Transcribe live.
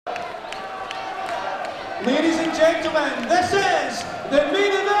Ladies and gentlemen, this is the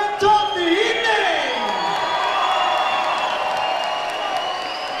main event of the evening!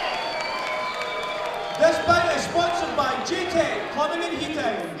 This bout is sponsored by J-Tech Plumbing and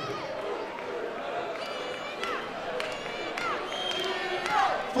Heating.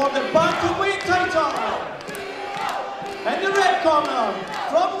 For the Bantamweight title, in the red corner,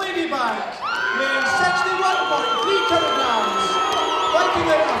 from Ladybag, weighing 61.3 kilograms, fighting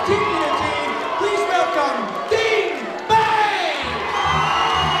out of Team Unity, please welcome Begg!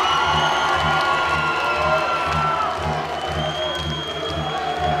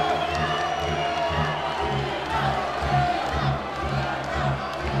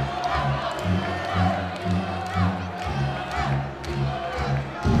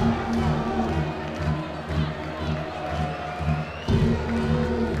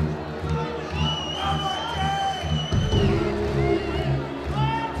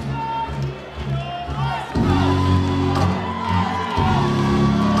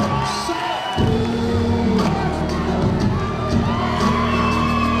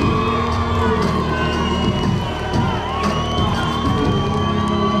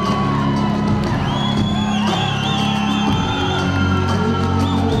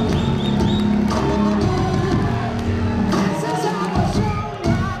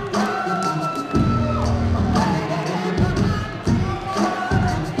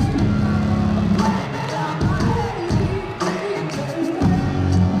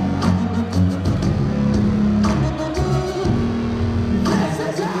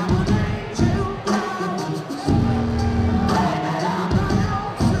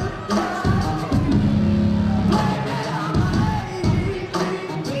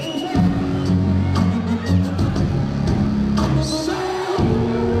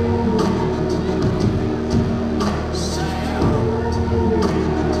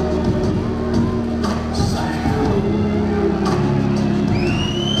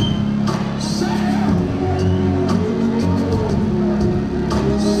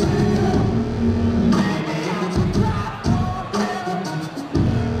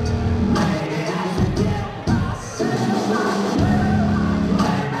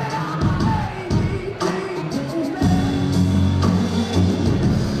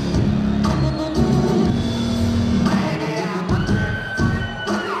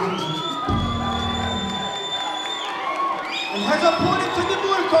 And his opponent in the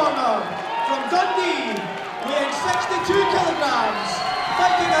blue corner, from Dundee, weighing 62 kilograms,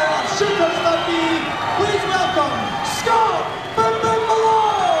 fighting out of Shooters Dundee, please welcome Scott Malone!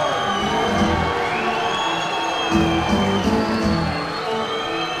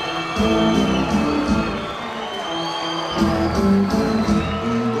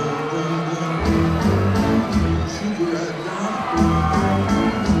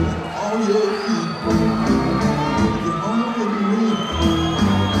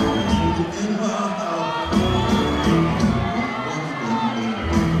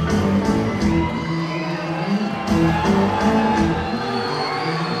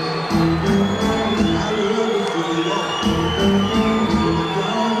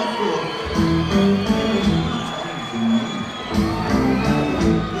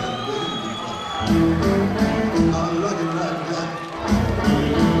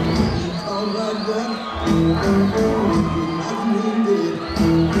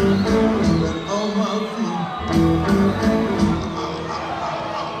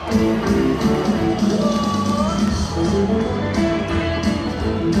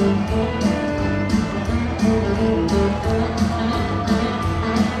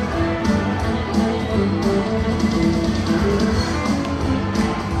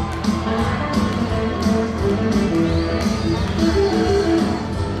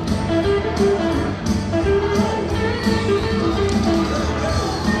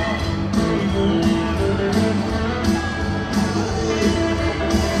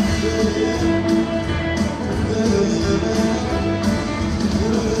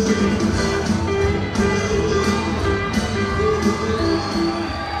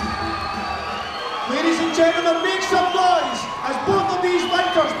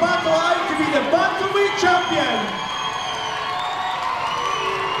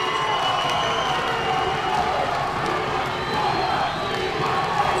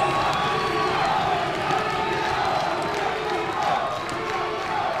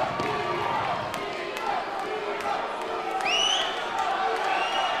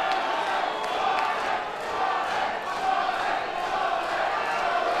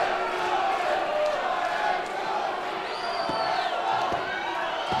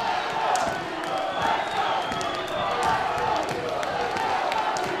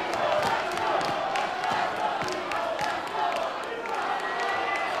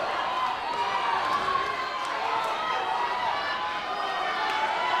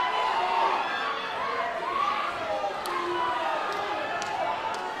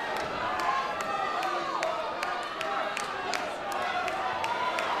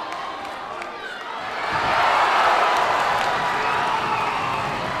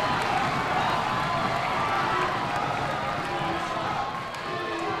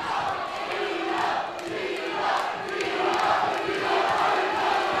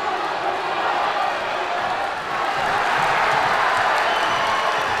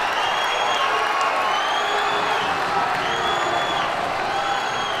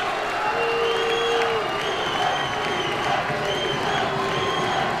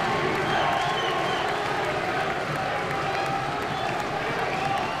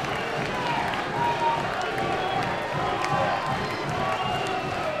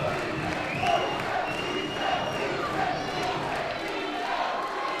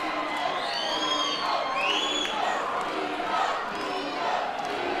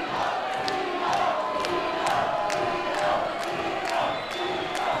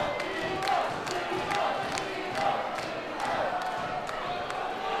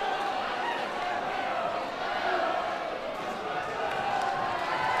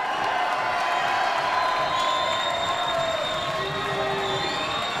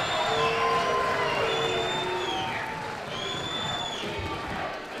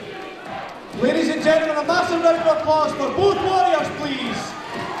 and gentlemen, a massive round of applause for both warriors, please.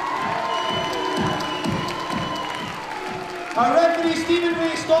 Our referee Stephen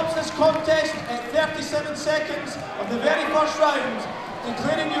Ray stops this contest at 37 seconds of the very first round,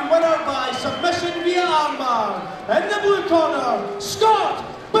 declaring your winner by submission via armbar. In the blue corner, Scott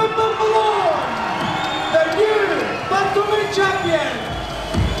Malone, the new Bantamweight champion.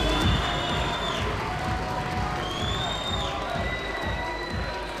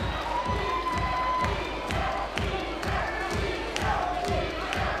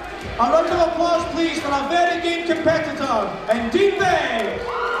 A round of applause please for a very game competitor, and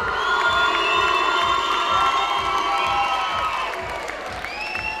Begg.